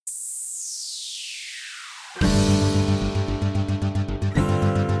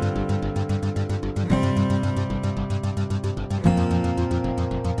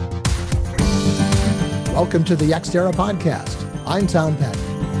Welcome to the Xterra podcast. I'm Tom Peck.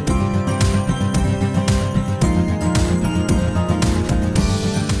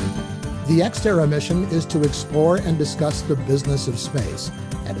 The Xterra mission is to explore and discuss the business of space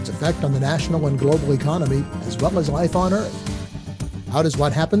and its effect on the national and global economy, as well as life on Earth. How does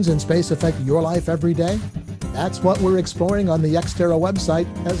what happens in space affect your life every day? That's what we're exploring on the Xterra website,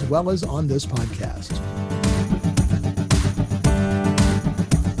 as well as on this podcast.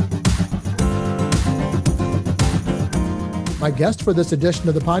 My guest for this edition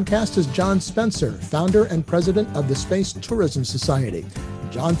of the podcast is John Spencer, founder and president of the Space Tourism Society.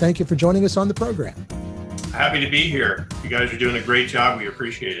 John, thank you for joining us on the program. Happy to be here. You guys are doing a great job. We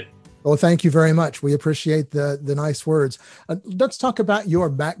appreciate it. Well, thank you very much. We appreciate the nice words. Let's talk about your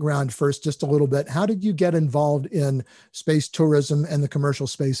background first, just a little bit. How did you get involved in space tourism and the commercial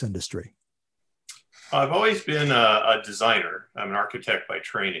space industry? I've always been a designer. I'm an architect by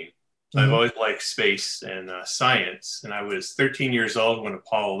training. I've always liked space and science. And I was 13 years old when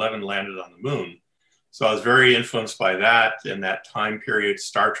Apollo 11 landed on the moon. So I was very influenced by that in that time period,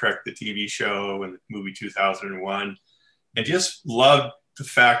 Star Trek, the TV show, and the movie 2001, and just loved the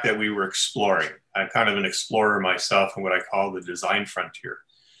fact that we were exploring. I'm kind of an explorer myself in what I call the design frontier.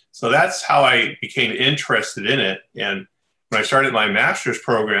 So that's how I became interested in it. And when I started my master's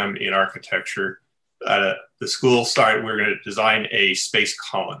program in architecture, the school started, we were going to design a space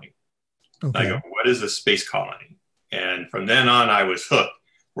colony. Okay. I go, what is a space colony? And from then on, I was hooked,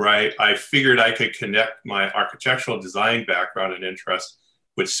 where I figured I could connect my architectural design background and interest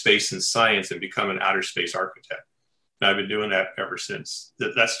with space and science and become an outer space architect. And I've been doing that ever since.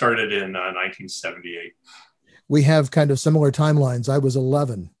 That started in 1978. We have kind of similar timelines. I was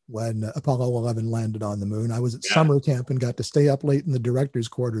 11 when Apollo 11 landed on the moon. I was at summer camp and got to stay up late in the director's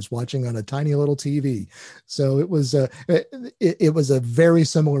quarters watching on a tiny little TV. So it was a very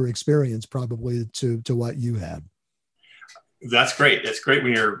similar experience probably to what you had. That's great. It's great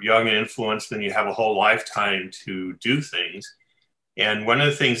when you're young and influenced and you have a whole lifetime to do things. And one of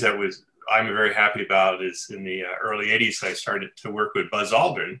the things that I'm very happy about is in the early 80s, I started to work with Buzz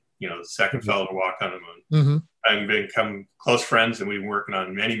Aldrin, the second fellow to walk on the moon. I've become close friends, and we've been working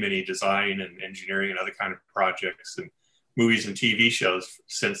on many, many design and engineering and other kind of projects and movies and TV shows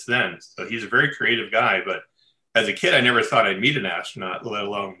since then. So he's a very creative guy, but as a kid, I never thought I'd meet an astronaut, let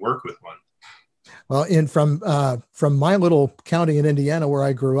alone work with one. Well, from my little county in Indiana where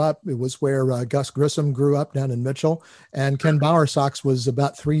I grew up, it was where Gus Grissom grew up down in Mitchell, and Ken Bowersox was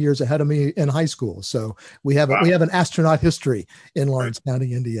about 3 years ahead of me in high school. So we have an astronaut history in Lawrence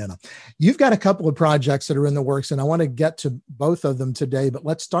County, Indiana. You've got a couple of projects that are in the works, and I want to get to both of them today. But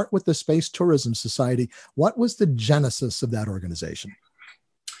let's start with the Space Tourism Society. What was the genesis of that organization?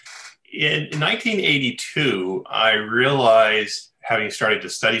 In 1982, I realized, having started to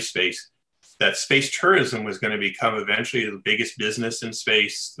study space, that space tourism was going to become eventually the biggest business in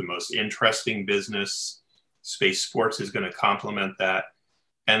space, the most interesting business. Space sports is going to complement that,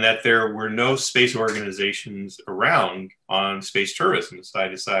 and that there were no space organizations around on space tourism. So I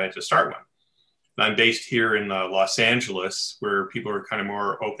decided to start one. And I'm based here in Los Angeles, where people are kind of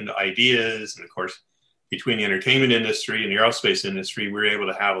more open to ideas. And of course, between the entertainment industry and the aerospace industry, we were able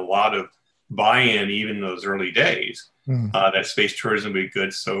to have a lot of buy-in even in those early days. That space tourism would be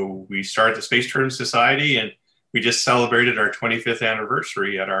good. So we started the Space Tourism Society, and we just celebrated our 25th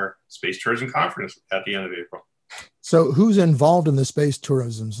anniversary at our Space Tourism Conference at the end of April. So who's involved in the Space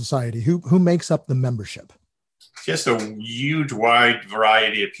Tourism Society? Who makes up the membership? Just a huge, wide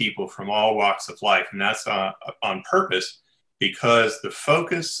variety of people from all walks of life. And that's on purpose, because the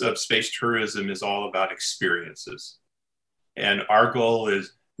focus of space tourism is all about experiences. And our goal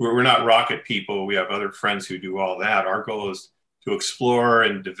is, we're not rocket people. We have other friends who do all that. Our goal is to explore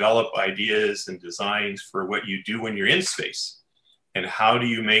and develop ideas and designs for what you do when you're in space. And how do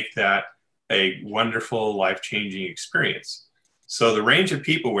you make that a wonderful, life-changing experience? So the range of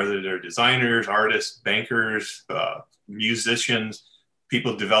people, whether they're designers, artists, bankers, musicians,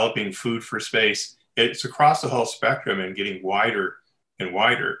 people developing food for space, it's across the whole spectrum and getting wider and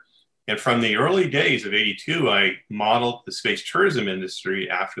wider. And from the early days of 82, I modeled the space tourism industry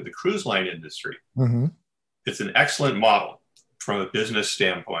after the cruise line industry. It's an excellent model from a business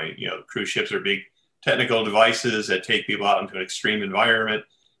standpoint. Cruise ships are big technical devices that take people out into an extreme environment.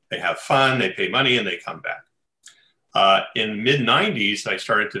 They have fun, they pay money, and they come back. In the mid-90s, I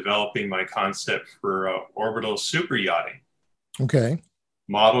started developing my concept for orbital super yachting. Okay.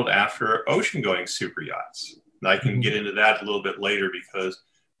 Modeled after ocean-going super yachts. And I can get into that a little bit later, because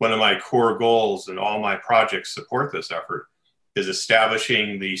one of my core goals, and all my projects support this effort, is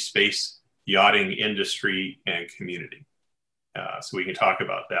establishing the space yachting industry and community. So we can talk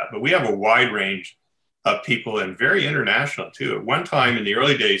about that. But we have a wide range of people, and very international too. At one time in the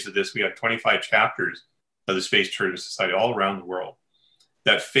early days of this, we had 25 chapters of the Space Tourism Society all around the world.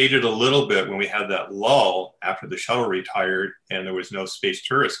 That faded a little bit when we had that lull after the shuttle retired and there was no space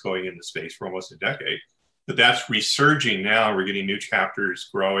tourists going into space for almost a decade. But that's resurging now. We're getting new chapters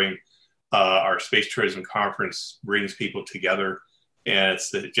growing. Our Space Tourism Conference brings people together, and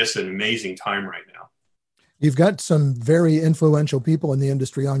it's just an amazing time right now. You've got some very influential people in the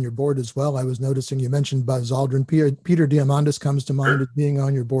industry on your board as well. I was noticing you mentioned Buzz Aldrin. Peter Diamandis comes to mind as being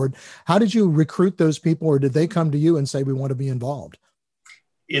on your board. How did you recruit those people, or did they come to you and say, we want to be involved?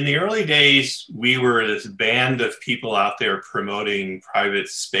 In the early days, we were this band of people out there promoting private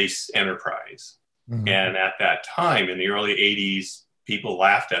space enterprise. Mm-hmm. And at that time, in the early 80s, people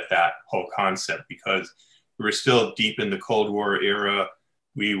laughed at that whole concept because we were still deep in the Cold War era.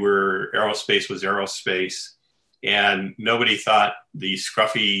 Aerospace was aerospace. And nobody thought the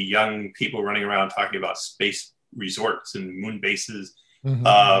scruffy young people running around talking about space resorts and moon bases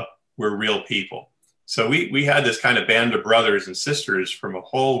were real people. So we had this kind of band of brothers and sisters from a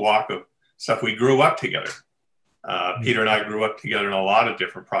whole walk of stuff. We grew up together. Peter and I grew up together in a lot of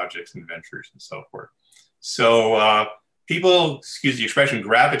different projects and ventures and so forth. So people, excuse the expression,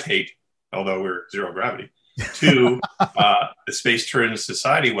 gravitate, although we're zero gravity, to the Space Tourism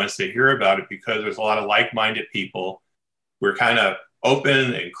Society once they hear about it, because there's a lot of like-minded people. We're kind of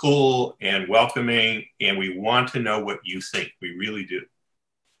open and cool and welcoming, and we want to know what you think. We really do.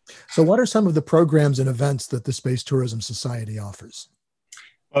 So what are some of the programs and events that the Space Tourism Society offers?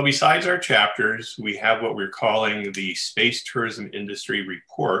 Well, besides our chapters, we have what we're calling the Space Tourism Industry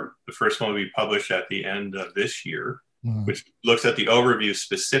Report. The first one will be published at the end of this year, which looks at the overview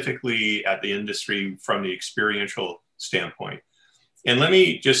specifically at the industry from the experiential standpoint. And let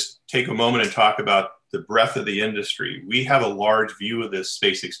me just take a moment and talk about the breadth of the industry. We have a large view of this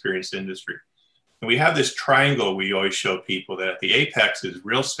space experience industry. And we have this triangle we always show people that at the apex is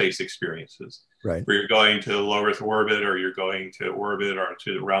real space experiences, right? Where you're going to low Earth orbit, or you're going to orbit, or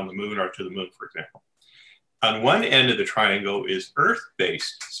to around the moon, or to the moon, for example. On one end of the triangle is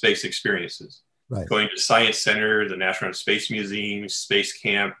Earth-based space experiences, right? Going to Science Center, the National Space Museum, Space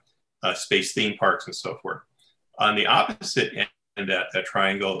Camp, space theme parks, and so forth. On the opposite end of that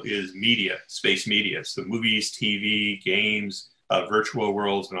triangle is media, space media. So movies, TV, games, virtual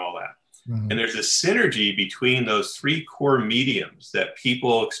worlds, and all that. And there's a synergy between those three core mediums that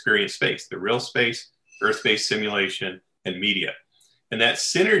people experience space: the real space, Earth-based simulation, and media. And that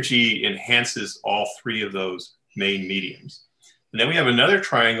synergy enhances all three of those main mediums. And then we have another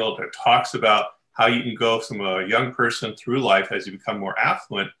triangle that talks about how you can go from a young person through life as you become more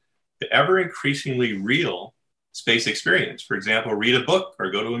affluent to ever increasingly real space experience. For example, read a book or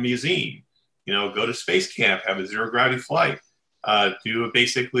go to a museum, go to space camp, have a zero gravity flight. Do a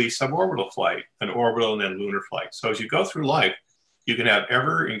basically suborbital flight, an orbital, and then lunar flight. So as you go through life, you can have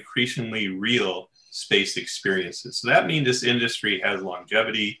ever increasingly real space experiences. So that means this industry has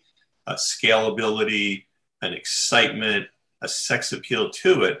longevity, a scalability, an excitement, a sex appeal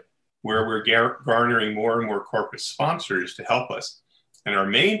to it, where we're garnering more and more corporate sponsors to help us. And our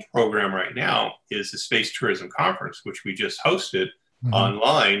main program right now is the Space Tourism Conference, which we just hosted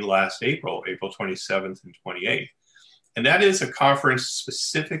online last April 27th and 28th. And that is a conference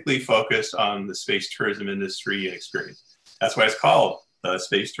specifically focused on the space tourism industry and experience. That's why it's called the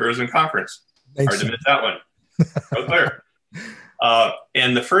Space Tourism Conference. Hard to miss that one. Go clear.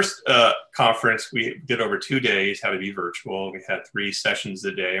 And the first conference we did over 2 days, had to be virtual. We had 3 sessions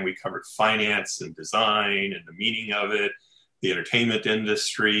a day, and we covered finance and design and the meaning of it, the entertainment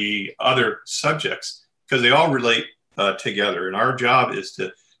industry, other subjects, because they all relate together. And our job is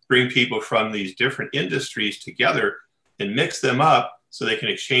to bring people from these different industries together and mix them up so they can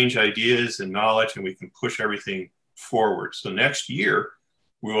exchange ideas and knowledge, and we can push everything forward. So next year,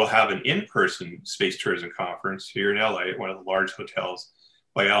 we will have an in-person space tourism conference here in LA at one of the large hotels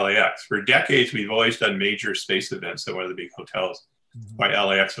by LAX. For decades, we've always done major space events at one of the big hotels by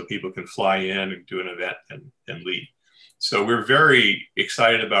LAX so people can fly in and do an event and leave. So we're very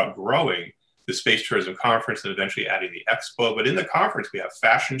excited about growing the Space Tourism Conference and eventually adding the expo. But in the conference, we have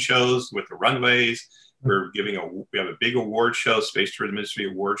fashion shows with the runways. We have a big award show, Space Tourism Industry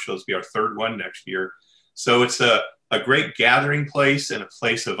Award show. It'll be our 3rd one next year. So it's a great gathering place, and a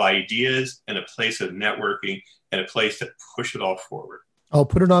place of ideas, and a place of networking, and a place to push it all forward. I'll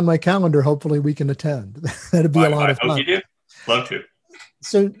put it on my calendar. Hopefully we can attend. That'd be a lot of fun. I hope you do. Love to.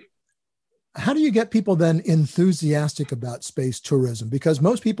 So how do you get people then enthusiastic about space tourism? Because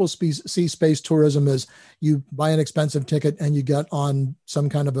most people see space tourism as you buy an expensive ticket and you get on some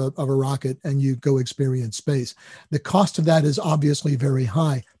kind of a rocket and you go experience space. The cost of that is obviously very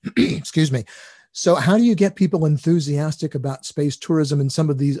high. Excuse me. So how do you get people enthusiastic about space tourism and some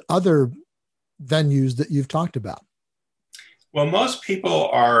of these other venues that you've talked about? Well, most people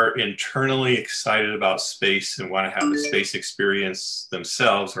are internally excited about space and want to have a space experience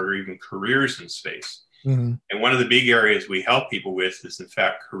themselves or even careers in space. Mm-hmm. And one of the big areas we help people with is, in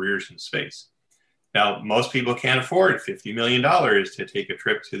fact, careers in space. Now, most people can't afford $50 million to take a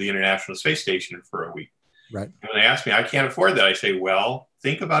trip to the International Space Station for a week. Right. When they ask me, I can't afford that, I say, well,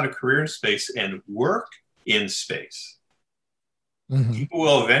 think about a career in space and work in space. Mm-hmm. People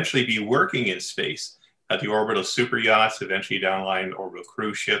will eventually be working in space at the orbital super yachts, eventually downline orbital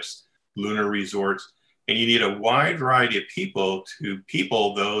cruise ships, lunar resorts. And you need a wide variety of people to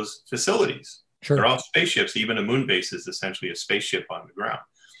people those facilities. Sure. They're all spaceships. Even a moon base is essentially a spaceship on the ground.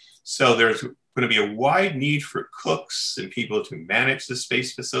 So there's going to be a wide need for cooks and people to manage the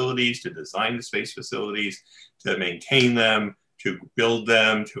space facilities, to design the space facilities, to maintain them, to build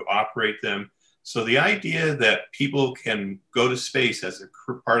them, to operate them. So the idea that people can go to space as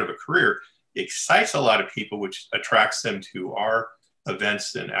a part of a career excites a lot of people, which attracts them to our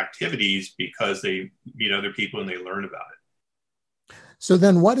events and activities because they meet other people and they learn about it. So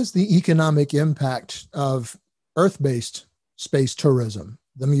then what is the economic impact of Earth-based space tourism,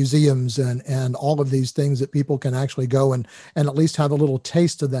 the museums and all of these things that people can actually go and at least have a little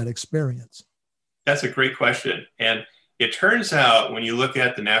taste of that experience? That's a great question. And it turns out when you look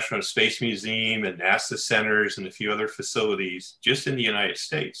at the National Space Museum and NASA centers and a few other facilities just in the United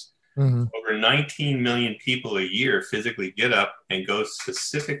States, mm-hmm. over 19 million people a year physically get up and go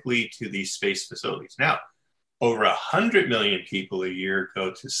specifically to these space facilities. Now, over 100 million people a year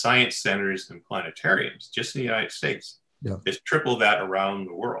go to science centers and planetariums just in the United States. Yeah. It's triple that around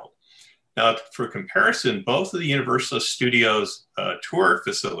the world. Now, for comparison, both of the Universal Studios tour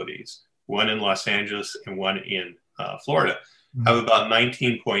facilities, one in Los Angeles and one in Florida, mm-hmm. have about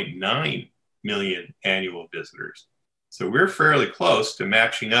 19.9 million annual visitors. So we're fairly close to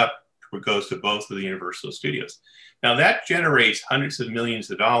matching up what goes to both of the Universal Studios. Now that generates hundreds of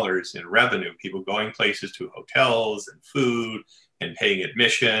millions of dollars in revenue, people going places to hotels and food and paying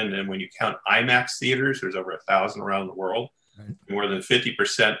admission. And when you count IMAX theaters, there's over 1,000 around the world. Right. More than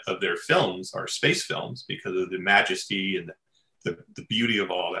 50% of their films are space films because of the majesty and the beauty of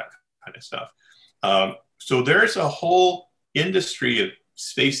all that kind of stuff. So there's a whole industry of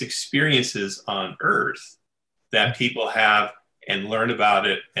space experiences on Earth that people have and learn about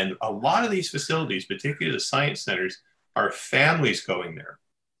it. And a lot of these facilities, particularly the science centers, are families going there.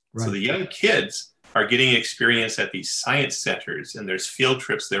 Right. So the young kids are getting experience at these science centers, and there's field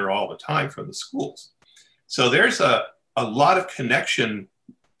trips there all the time from the schools. So there's a lot of connection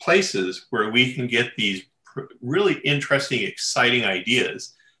places where we can get these really interesting, exciting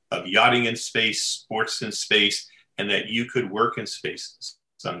ideas of yachting in space, sports in space, and that you could work in space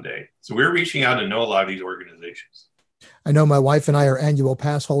someday. So we're reaching out to know a lot of these organizations. I know my wife and I are annual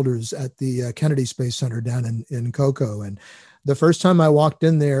pass holders at the Kennedy Space Center down in Cocoa. And the first time I walked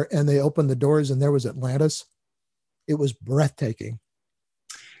in there and they opened the doors and there was Atlantis, it was breathtaking.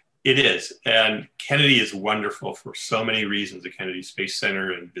 It is. And Kennedy is wonderful for so many reasons, the Kennedy Space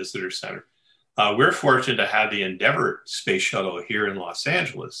Center and Visitor Center. We're fortunate to have the Endeavour Space Shuttle here in Los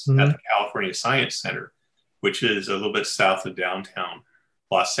Angeles mm-hmm. at the California Science Center, which is a little bit south of downtown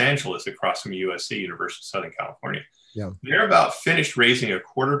Los Angeles, across from USC, University of Southern California. Yeah. They're about finished raising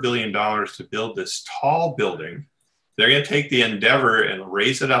 $250 million to build this tall building. They're going to take the Endeavour and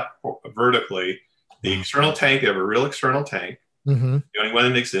raise it up vertically. The external tank, they have a real external tank, mm-hmm. the only one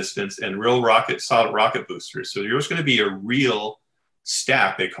in existence, and real solid rocket boosters. So there's going to be a real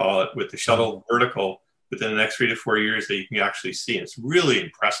stack, they call it, with the shuttle vertical within the next 3 to 4 years that you can actually see. And it's really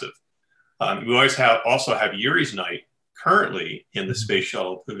impressive. We also have Yuri's Night currently in the Space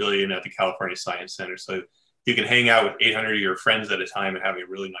Shuttle Pavilion at the California Science Center. So you can hang out with 800 of your friends at a time and have a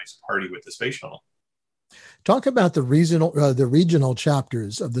really nice party with the Space Shuttle. Talk about the regional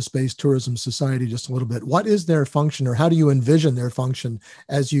chapters of the Space Tourism Society just a little bit. What is their function, or how do you envision their function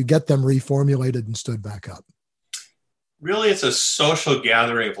as you get them reformulated and stood back up? Really, it's a social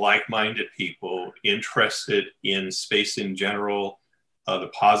gathering of like-minded people interested in space in general, the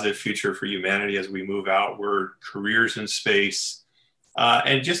positive future for humanity as we move outward, careers in space,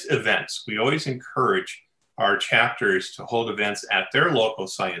 and just events. We always encourage our chapters to hold events at their local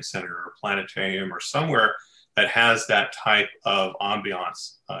science center or planetarium or somewhere that has that type of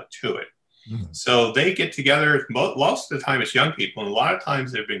ambiance to it. Mm-hmm. So they get together, most of the time it's young people, and a lot of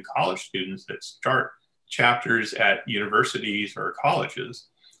times they've been college students that start chapters at universities or colleges.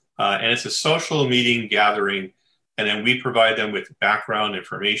 And it's a social meeting gathering. And then we provide them with background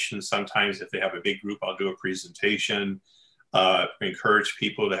information. Sometimes if they have a big group, I'll do a presentation. encourage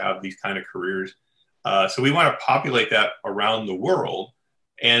people to have these kind of careers. So we want to populate that around the world.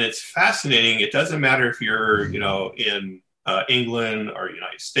 And it's fascinating. It doesn't matter if you're, in England or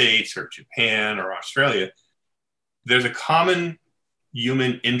United States or Japan or Australia. There's a common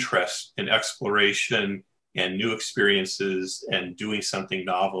human interest in exploration and new experiences and doing something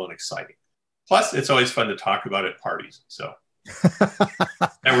novel and exciting. Plus, it's always fun to talk about at parties. So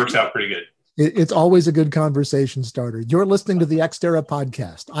that works out pretty good. It's always a good conversation starter. You're listening to the Xterra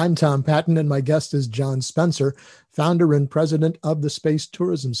podcast. I'm Tom Patton, and my guest is John Spencer, founder and president of the Space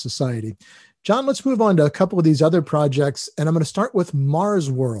Tourism Society. John, let's move on to a couple of these other projects, and I'm going to start with Mars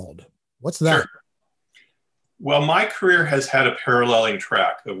World. What's that? Sure. Well, my career has had a paralleling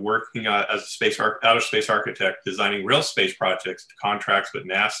track of working as a outer space architect, designing real space projects, contracts with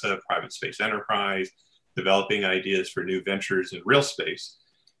NASA, private space enterprise, developing ideas for new ventures in real space.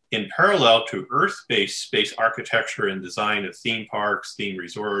 In parallel to Earth-based space architecture and design of theme parks, theme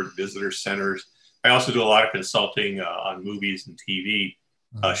resort, visitor centers, I also do a lot of consulting on movies and TV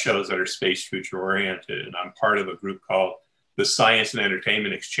shows that are space future oriented. And I'm part of a group called the Science and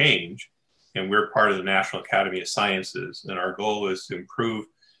Entertainment Exchange. And we're part of the National Academy of Sciences. And our goal is to improve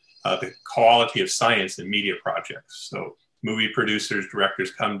the quality of science in media projects. So movie producers,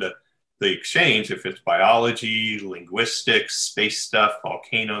 directors come to the exchange if it's biology, linguistics, space stuff,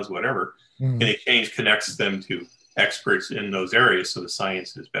 volcanoes, whatever. And the exchange connects them to experts in those areas so the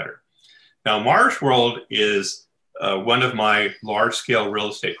science is better. Now, Mars World is one of my large-scale real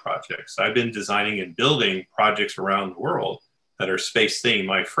estate projects. I've been designing and building projects around the world that are space-themed.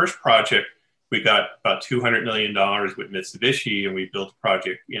 My first project, we got about $200 million with Mitsubishi, and we built a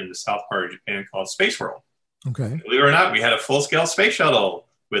project in the south part of Japan called Space World. Okay. Believe it or not, we had a full-scale space shuttle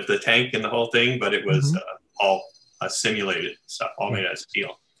with the tank and the whole thing, but it was all simulated stuff, all made out of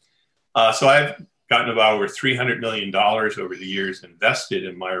steel. So I've gotten about over $300 million over the years invested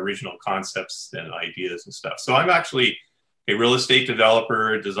in my original concepts and ideas and stuff. So I'm actually a real estate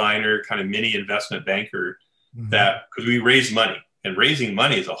developer, designer, kind of mini investment banker that, because we raise money, and raising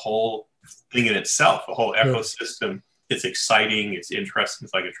money is a whole thing in itself, a whole ecosystem. It's exciting, it's interesting,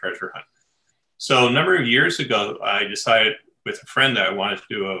 it's like a treasure hunt. So a number of years ago, I decided with a friend that I wanted to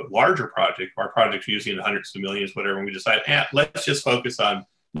do a larger project. Our project's usually in the hundreds of millions, whatever. And we decided, let's just focus on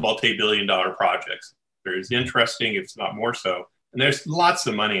multi-billion-dollar projects. They're as interesting, if not more so. And there's lots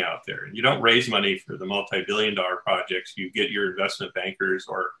of money out there. You don't raise money for the multi-billion-dollar projects. You get your investment bankers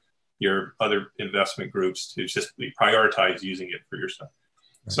or your other investment groups to just prioritize using it for your stuff.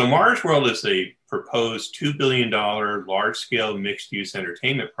 Right. So Mars World is a proposed $2 billion large-scale mixed-use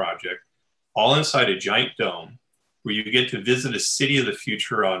entertainment project, all inside a giant dome, where you get to visit a city of the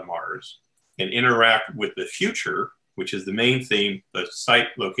future on Mars and interact with the future, which is the main theme. The site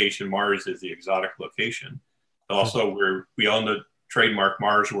location, Mars, is the exotic location. Also, we own the trademark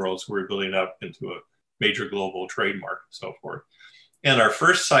Mars World, so we're building up into a major global trademark and so forth. And our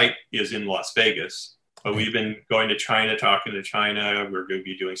first site is in Las Vegas, but we've been going to China, talking to China. We're going to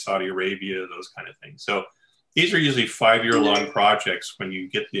be doing Saudi Arabia, those kind of things. So these are usually 5-year-long projects when you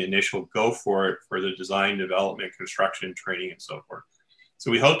get the initial go for it for the design, development, construction, training, and so forth. So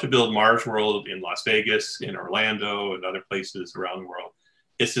we hope to build Mars World in Las Vegas, in Orlando, and other places around the world.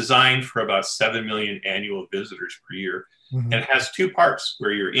 It's designed for about 7 million annual visitors per year. And it has two parts,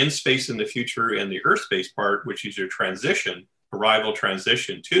 where you're in space in the future, and the Earth space part, which is your arrival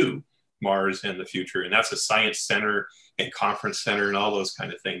transition to Mars and the future. And that's a science center and conference center and all those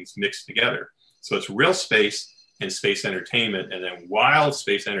kind of things mixed together. So it's real space and space entertainment, and then wild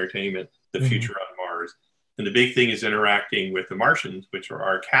space entertainment, the future on Mars. And the big thing is interacting with the Martians, which are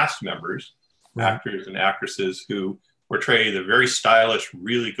our cast members, actors and actresses who portray the very stylish,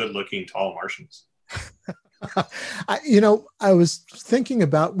 really good-looking, tall Martians. I was thinking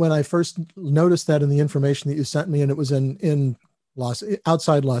about when I first noticed that in the information that you sent me, and it was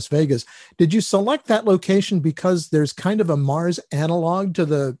outside Las Vegas. Did you select that location because there's kind of a Mars analog to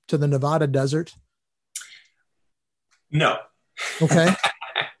the Nevada desert? No. Okay.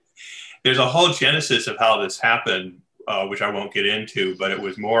 There's a whole genesis of how this happened, which I won't get into, but it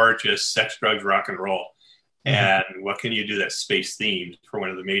was more just sex, drugs, rock and roll. And what can you do that's space themed for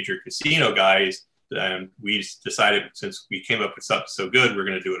one of the major casino guys? And we decided, since we came up with something so good, we're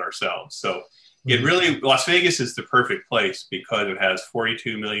going to do it ourselves. So it really, Las Vegas is the perfect place because it has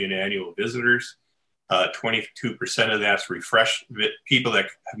 42 million annual visitors. 22% of that's refreshed people that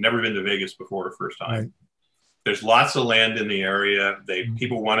have never been to Vegas before, first time. Right. There's lots of land in the area.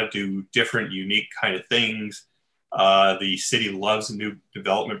 People want to do different, unique kind of things. The city loves new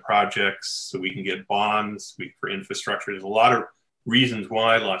development projects, so we can get bonds for infrastructure. There's a lot of reasons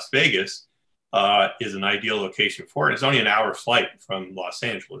why Las Vegas. is an ideal location for it. It's only an hour flight from Los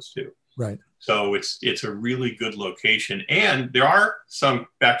Angeles too. Right. So it's a really good location. And there are some,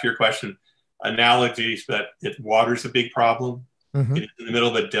 back to your question, analogies that water's a big problem. Mm-hmm. It's in the middle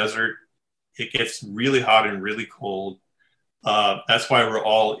of a desert. It gets really hot and really cold. That's why we're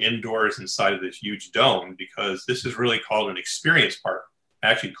all indoors inside of this huge dome, because this is really called an experience park. I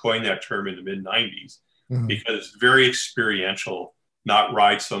actually coined that term in the mid-90s because it's very experiential, not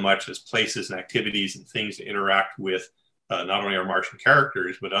ride so much as places and activities and things to interact with not only our Martian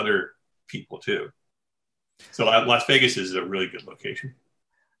characters, but other people too. So Las Vegas is a really good location.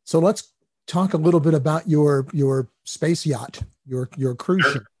 So let's talk a little bit about your space yacht, your cruise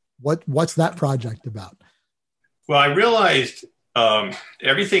ship. What's that project about? Well, I realized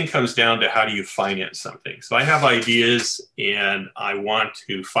everything comes down to how do you finance something. So I have ideas and I want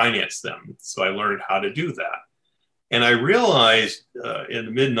to finance them. So I learned how to do that. And I realized in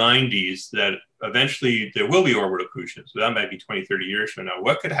the mid-90s that eventually there will be orbital cruise ships. So that might be 20, 30 years from now.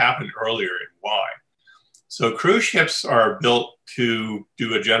 What could happen earlier and why? So cruise ships are built to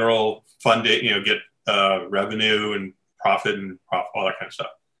do a general funding, get revenue and profit, all that kind of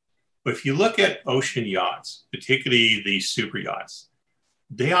stuff. But if you look at ocean yachts, particularly the super yachts,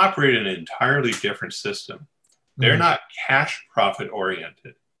 they operate in an entirely different system. They're not cash profit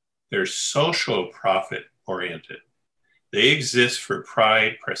oriented. They're social profit oriented. They exist for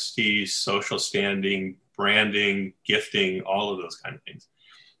pride, prestige, social standing, branding, gifting, all of those kind of things.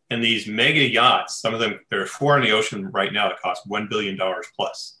 And these mega yachts, some of them, there are 4 in the ocean right now that cost $1 billion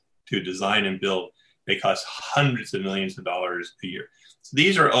plus to design and build. They cost hundreds of millions of dollars a year. So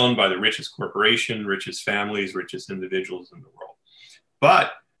these are owned by the richest corporation, richest families, richest individuals in the world.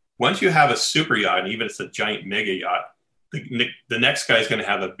 But once you have a super yacht, and even if it's a giant mega yacht, the next guy is going to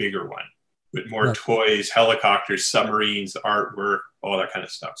have a bigger one with more toys, helicopters, submarines, artwork, all that kind of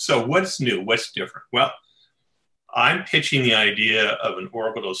stuff. So what's new? What's different? Well, I'm pitching the idea of an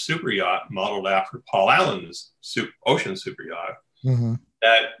orbital super yacht modeled after Paul Allen's ocean super yacht,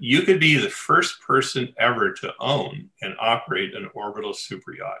 that you could be the first person ever to own and operate an orbital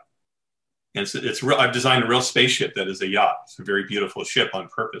super yacht. And so I've designed a real spaceship that is a yacht. It's a very beautiful ship on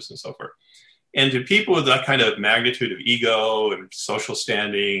purpose and so forth. And to people with that kind of magnitude of ego and social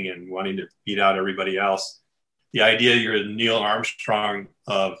standing and wanting to beat out everybody else, the idea you're the Neil Armstrong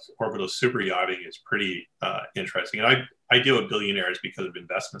of orbital super yachting is pretty interesting. And I deal with billionaires because of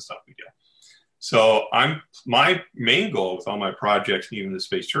investment stuff we do. So my main goal with all my projects, and even the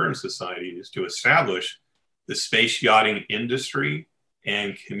Space Tourism Society, is to establish the space yachting industry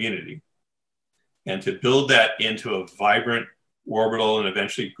and community, and to build that into a vibrant orbital and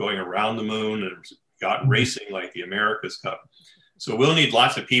eventually going around the moon and yacht racing like the America's Cup. So we'll need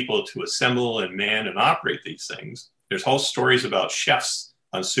lots of people to assemble and man and operate these things. There's whole stories about chefs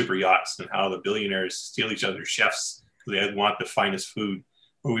on super yachts and how the billionaires steal each other's chefs because they want the finest food.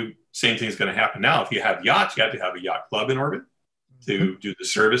 But same thing is going to happen now. If you have yachts, you have to have a yacht club in orbit to do the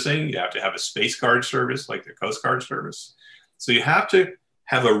servicing. You have to have a space guard service like the Coast Guard service. So you have to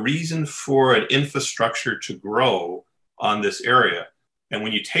have a reason for an infrastructure to grow on this area. And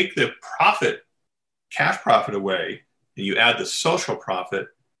when you take the cash profit away, and you add the social profit,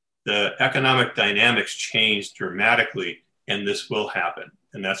 the economic dynamics change dramatically, and this will happen.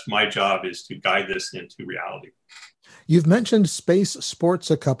 And that's my job, is to guide this into reality. You've mentioned space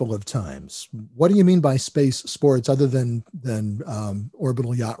sports a couple of times. What do you mean by space sports other than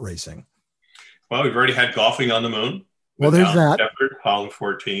orbital yacht racing? Well, we've already had golfing on the moon. Well, there's that. Shepard, Apollo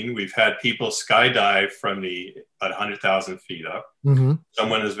 14. We've had people skydive from at 100,000 feet up.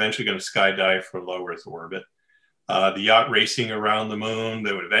 Someone is eventually going to skydive from low Earth orbit. The yacht racing around the moon,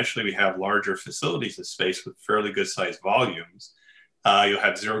 that would eventually we have larger facilities in space with fairly good sized volumes. You'll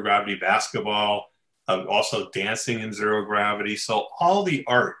have zero gravity basketball, also dancing in zero gravity. So all the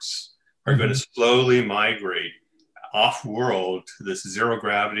arts are going to slowly migrate off world to this zero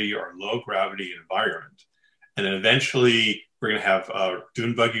gravity or low gravity environment. And then eventually we're going to have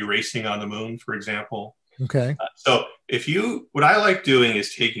dune buggy racing on the moon, for example. Okay. So what I like doing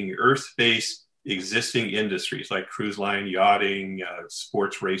is taking Earth-based existing industries like cruise line, yachting,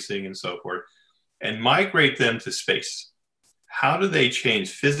 sports racing, and so forth, and migrate them to space. How do they change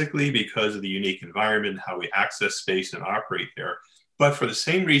physically because of the unique environment, how we access space and operate there? But for the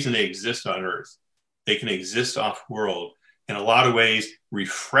same reason they exist on Earth, they can exist off-world, in a lot of ways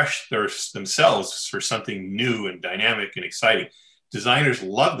refresh themselves for something new and dynamic and exciting. Designers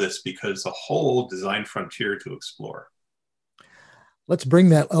love this because it's a whole design frontier to explore. Let's bring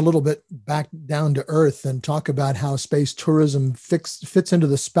that a little bit back down to earth and talk about how space tourism fits into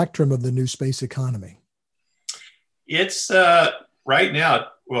the spectrum of the new space economy. It's right now,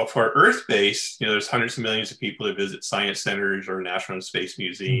 Well, for Earth-based, there's hundreds of millions of people that visit science centers or National Space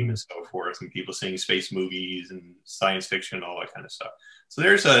Museum and so forth, and people seeing space movies and science fiction, all that kind of stuff. So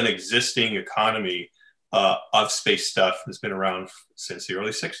there's an existing economy of space stuff that's been around since the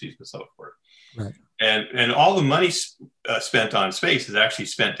early 60s and so forth. Right. And all the money spent on space is actually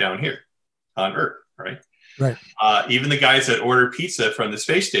spent down here on Earth, right? Right. Even the guys that order pizza from the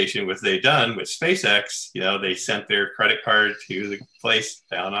space station, what they've done with SpaceX, they sent their credit card to the place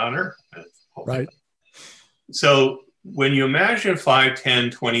down on Earth. Right. So when you imagine 5,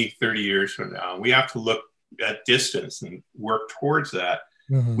 10, 20, 30 years from now, we have to look at distance and work towards that.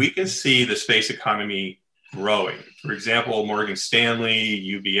 We can see the space economy growing. For example, Morgan Stanley,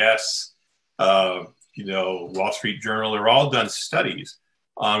 UBS, Wall Street Journal, they're all done studies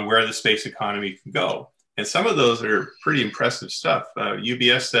on where the space economy can go. And some of those are pretty impressive stuff.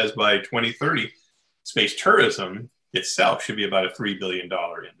 UBS says by 2030, space tourism itself should be about a $3 billion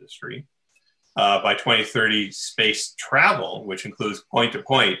industry. By 2030, space travel, which includes point to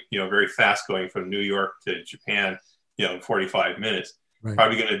point, very fast going from New York to Japan, in 45 minutes,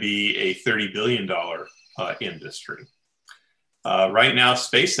 probably going to be a $30 billion industry. Right now,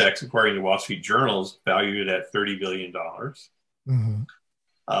 SpaceX, according to Wall Street Journal, is valued at $30 billion.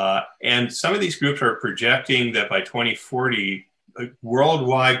 And some of these groups are projecting that by 2040, a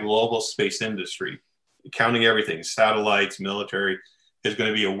worldwide global space industry, counting everything, satellites, military, is going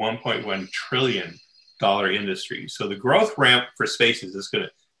to be a $1.1 trillion industry. So the growth ramp for space is going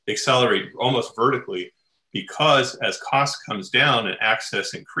to accelerate almost vertically, because as cost comes down and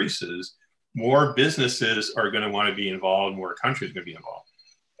access increases, more businesses are going to want to be involved, more countries are going to be involved.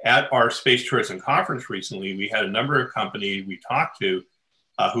 At our Space Tourism Conference recently, we had a number of companies we talked to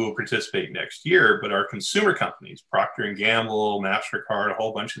who will participate next year, but our consumer companies, Procter & Gamble, MasterCard, a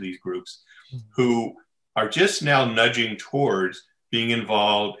whole bunch of these groups, who are just now nudging towards being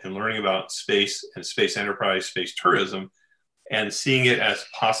involved in learning about space and space enterprise, space tourism, and seeing it as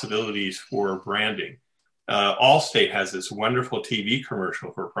possibilities for branding. Allstate has this wonderful TV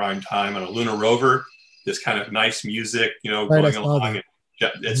commercial for prime time on a lunar rover, this kind of nice music, going along. And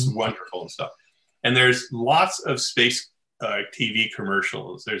it's wonderful and stuff. And there's lots of space TV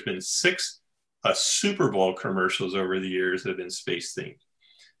commercials. There's been 6 Super Bowl commercials over the years that have been space themed.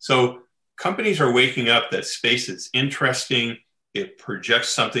 So companies are waking up that space is interesting. It projects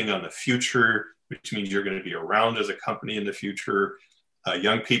something on the future, which means you're going to be around as a company in the future.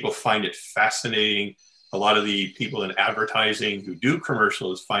 Young people find it fascinating. A lot of the people in advertising who do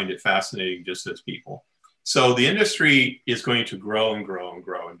commercials find it fascinating just as people. So the industry is going to grow and grow and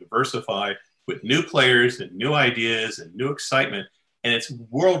grow and diversify with new players and new ideas and new excitement. And it's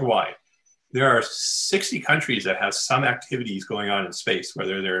worldwide. There are 60 countries that have some activities going on in space,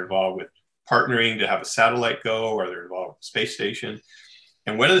 whether they're involved with partnering to have a satellite go or they're involved with the space station.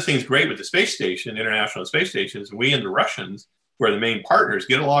 And one of the things great with the space station, International Space Station, is we and the Russians, who are the main partners,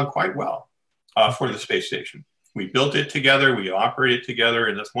 get along quite well for the space station. We built it together, we operate it together,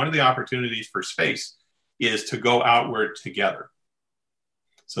 and that's one of the opportunities for space is to go outward together.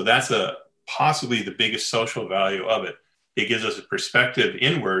 So that's possibly the biggest social value of it. It gives us a perspective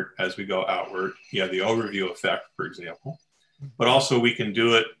inward as we go outward. You have the overview effect, for example, but also we can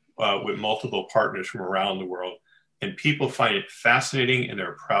do it with multiple partners from around the world, and people find it fascinating and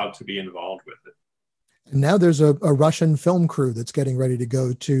they're proud to be involved with it. And now there's a Russian film crew that's getting ready to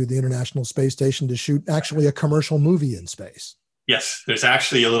go to the International Space Station to shoot actually a commercial movie in space. Yes, there's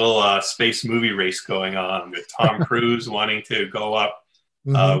actually a little space movie race going on with Tom Cruise wanting to go up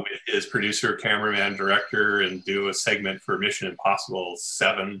with his producer, cameraman, director, and do a segment for Mission Impossible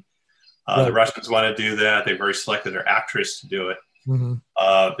 7. The Russians want to do that. They've already selected their actress to do it.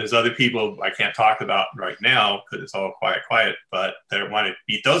 There's other people I can't talk about right now because it's all quiet, but they want to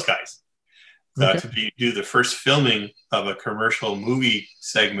beat those guys. To do the first filming of a commercial movie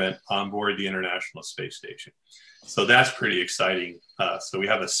segment on board the International Space Station. So that's pretty exciting. So we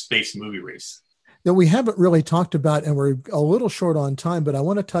have a space movie race. That we haven't really talked about, and we're a little short on time, but I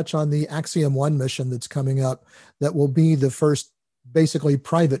want to touch on the Axiom 1 mission that's coming up that will be the first basically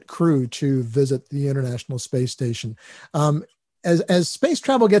private crew to visit the International Space Station. As space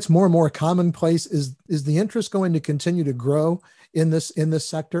travel gets more and more commonplace, is the interest going to continue to grow in this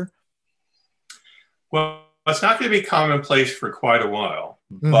sector? Well, it's not going to be commonplace for quite a while,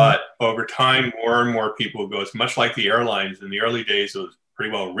 but over time, more and more people go. It's much like the airlines. In the early days, it was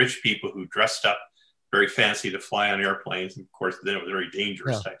pretty well rich people who dressed up very fancy to fly on airplanes. And of course, then it was very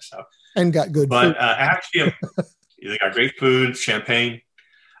dangerous type stuff. And got good food. But actually, they got great food, champagne.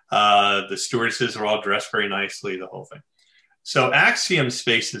 The stewardesses are all dressed very nicely, the whole thing. So Axiom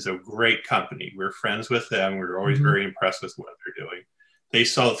Space is a great company. We're friends with them. We're always very impressed with what they're doing. They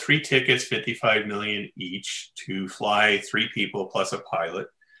sold 3 tickets, 55 million each, to fly 3 people plus a pilot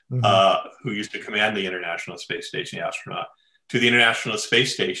who used to command the International Space Station, the astronaut, to the International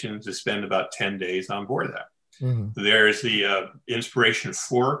Space Station to spend about 10 days on board of that. There's the Inspiration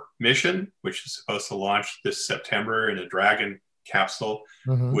 4 mission, which is supposed to launch this September in a Dragon capsule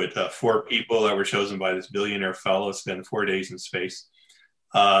with 4 people that were chosen by this billionaire fellow to spend 4 days in space.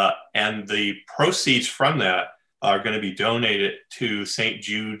 And the proceeds from that are going to be donated to St.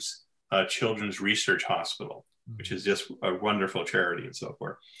 Jude's Children's Research Hospital, which is just a wonderful charity and so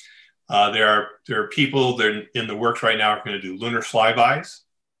forth. There are people that are in the works right now are going to do lunar flybys.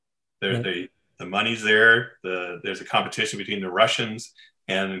 The money's there. There's a competition between the Russians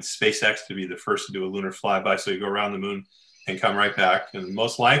and SpaceX to be the first to do a lunar flyby. So you go around the moon and come right back. And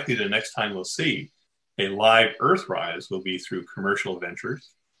most likely the next time we'll see a live Earthrise will be through commercial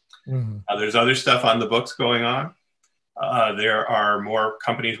ventures. There's other stuff on the books going on. There are more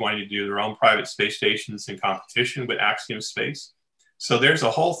companies wanting to do their own private space stations in competition with Axiom Space. So there's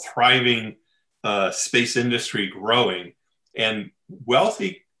a whole thriving space industry growing, and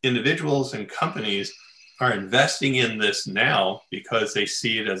wealthy individuals and companies are investing in this now because they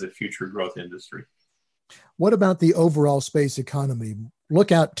see it as a future growth industry. What about the overall space economy?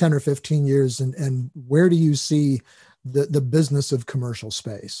 Look out 10 or 15 years, and where do you see the business of commercial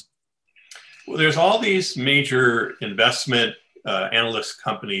space? Well, there's all these major investment analyst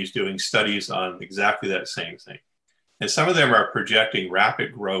companies doing studies on exactly that same thing. And some of them are projecting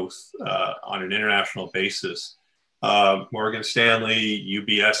rapid growth on an international basis. Morgan Stanley,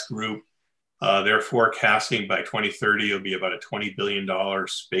 UBS Group, they're forecasting by 2030, it'll be about a $20 billion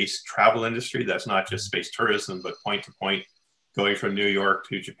space travel industry. That's not just space tourism, but point to point, going from New York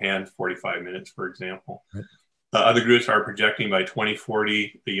to Japan, 45 minutes, for example. Right. Other groups are projecting by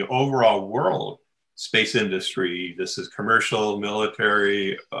 2040, the overall world space industry, this is commercial,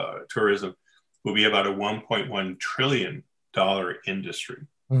 military, tourism, will be about a $1.1 trillion industry.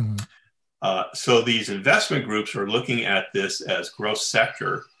 So these investment groups are looking at this as growth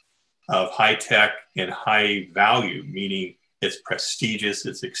sector of high tech and high value, meaning it's prestigious,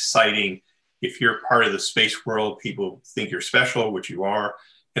 it's exciting. If you're part of the space world, people think you're special, which you are,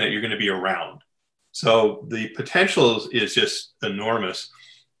 and that you're going to be around. So the potential is just enormous.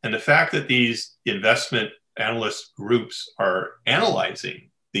 And the fact that these investment analyst groups are analyzing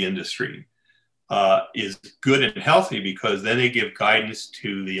the industry is good and healthy, because then they give guidance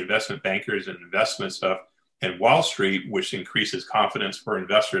to the investment bankers and investment stuff and Wall Street, which increases confidence for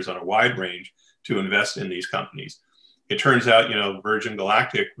investors on a wide range to invest in these companies. It turns out, Virgin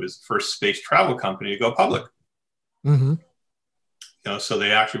Galactic was the first space travel company to go public. So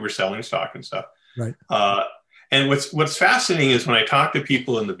they actually were selling stock and stuff. Right. And what's fascinating is when I talk to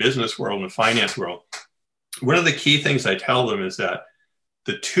people in the business world and the finance world, one of the key things I tell them is that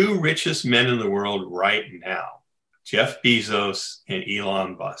the 2 richest men in the world right now, Jeff Bezos and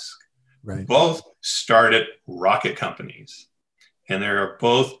Elon Musk, both started rocket companies, and they are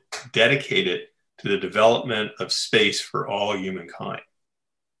both dedicated to the development of space for all humankind.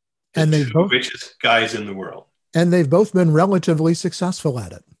 And they're the richest guys in the world. And they've both been relatively successful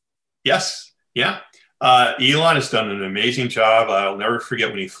at it. Yes. Yeah. Elon has done an amazing job. I'll never forget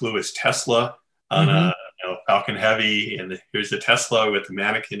when he flew his Tesla on a Falcon Heavy, and here's the Tesla with the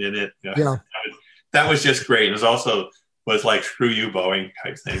mannequin in it. That was just great. It was also like, screw you, Boeing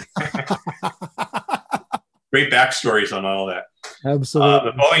type thing. Great backstories on all that.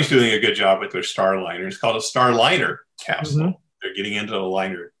 Absolutely. But Boeing's doing a good job with their Starliner. It's called a Starliner capsule. They're getting into the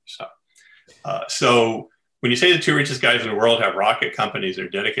liner stuff. So when you say the 2 richest guys in the world have rocket companies that are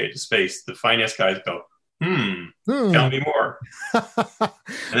dedicated to space, the finance guys go, tell me more.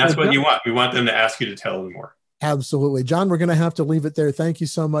 And that's what you want. We want them to ask you to tell them more. Absolutely. John, we're going to have to leave it there. Thank you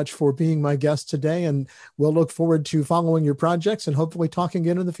so much for being my guest today, and we'll look forward to following your projects and hopefully talking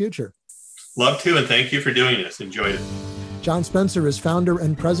again in the future. Love to, and thank you for doing this. Enjoyed it. John Spencer is founder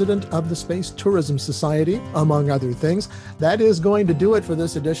and president of the Space Tourism Society, among other things. That is going to do it for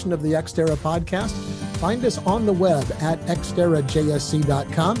this edition of the Xterra podcast. Find us on the web at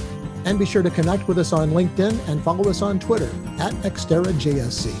xterrajsc.com, and be sure to connect with us on LinkedIn and follow us on Twitter at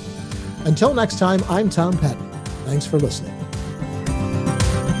xterrajsc. Until next time, I'm Tom Patton. Thanks for listening.